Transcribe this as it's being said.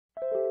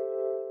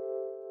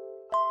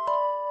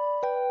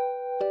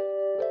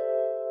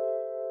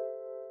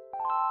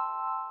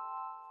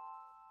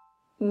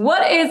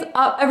What is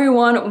up,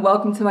 everyone?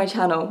 Welcome to my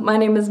channel. My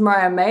name is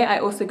Mariah May. I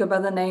also go by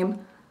the name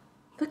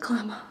The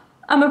Glamour.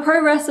 I'm a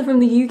pro wrestler from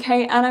the UK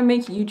and I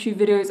make YouTube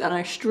videos and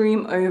I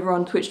stream over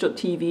on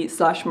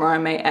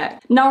twitch.tv/MariahMayX.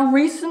 Now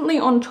recently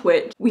on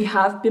Twitch, we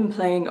have been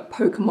playing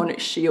Pokemon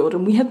Shield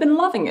and we have been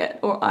loving it,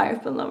 or I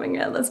have been loving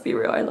it, let's be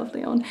real, I love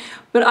Leon.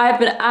 But I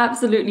have been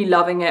absolutely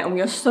loving it and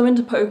we are so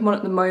into Pokemon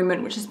at the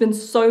moment, which has been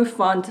so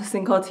fun to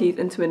sink our teeth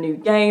into a new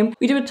game.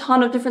 We do a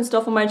ton of different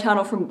stuff on my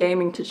channel from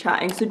gaming to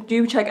chatting, so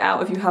do check it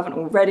out if you haven't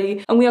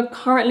already. And we are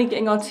currently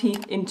getting our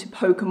teeth into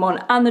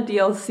Pokemon and the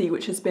DLC,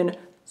 which has been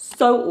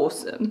so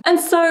awesome. And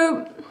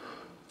so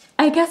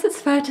I guess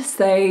it's fair to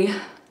say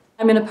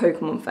I'm in a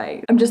Pokemon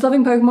phase. I'm just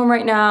loving Pokemon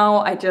right now.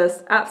 I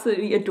just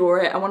absolutely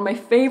adore it. And one of my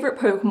favorite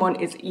Pokemon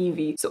is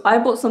Eevee. So I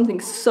bought something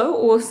so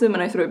awesome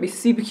and I thought it'd be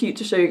super cute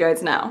to show you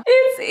guys now.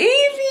 It's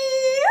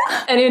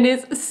Eevee! And it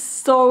is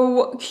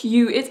so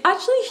cute. It's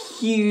actually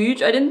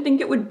huge. I didn't think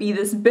it would be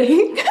this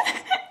big.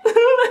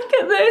 Look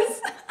at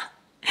this.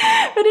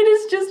 But it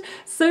is just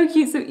so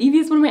cute. So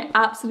Eevee is one of my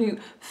absolute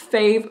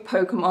fave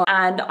Pokemon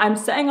and I'm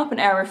setting up an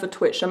area for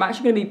Twitch. So I'm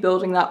actually going to be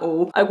building that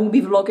all. I will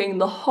be vlogging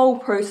the whole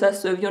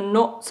process, so if you're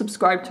not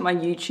subscribed to my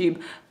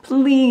YouTube,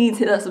 please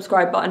hit that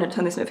subscribe button and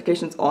turn those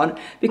notifications on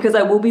because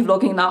I will be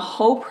vlogging that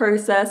whole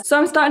process. So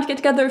I'm starting to get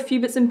together a few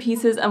bits and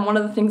pieces, and one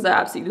of the things I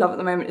absolutely love at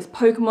the moment is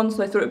Pokemon,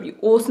 so I thought it'd be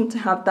awesome to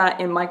have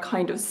that in my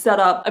kind of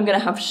setup. I'm gonna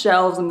have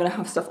shelves, I'm gonna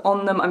have stuff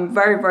on them. I'm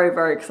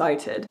very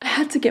excited. I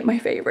had to get my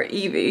favorite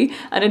Eevee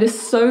and it is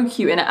so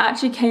cute, and it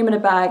actually came in a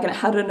bag and it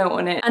had a note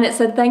on it and it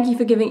said thank you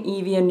for giving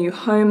Eevee a new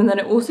home, and then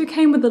it also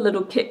came with a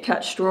little Kit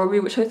Kat strawberry,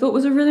 which I thought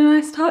was a really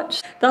nice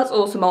touch. That's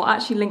awesome. I'll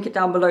actually link it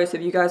down below, so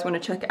if you guys want to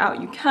check it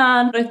out you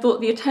can. But I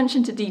thought the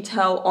attention to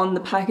detail on the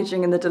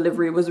packaging and the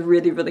delivery was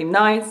really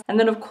nice. And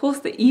then of course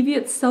the Eevee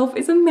itself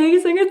is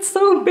amazing. It's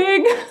so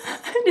big.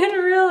 I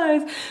didn't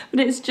realize, but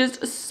it's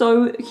just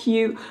so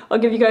cute. I'll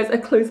give you guys a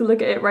closer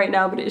look at it right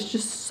now, but it's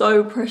just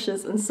so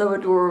precious and so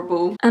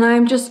adorable. And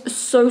I'm just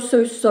so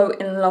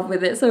in love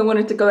with it. So I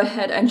wanted to go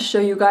ahead and show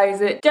you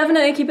guys it.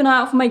 Definitely keep an eye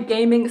out for my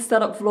gaming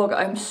setup vlog.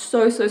 I'm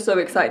so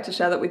excited to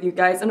share that with you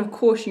guys. And of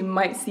course you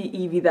might see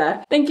Eevee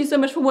there. Thank you so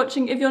much for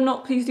watching. If you're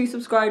not, please do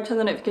subscribe, turn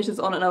the notifications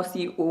on, and I'll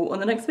see you all on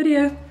the next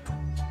video.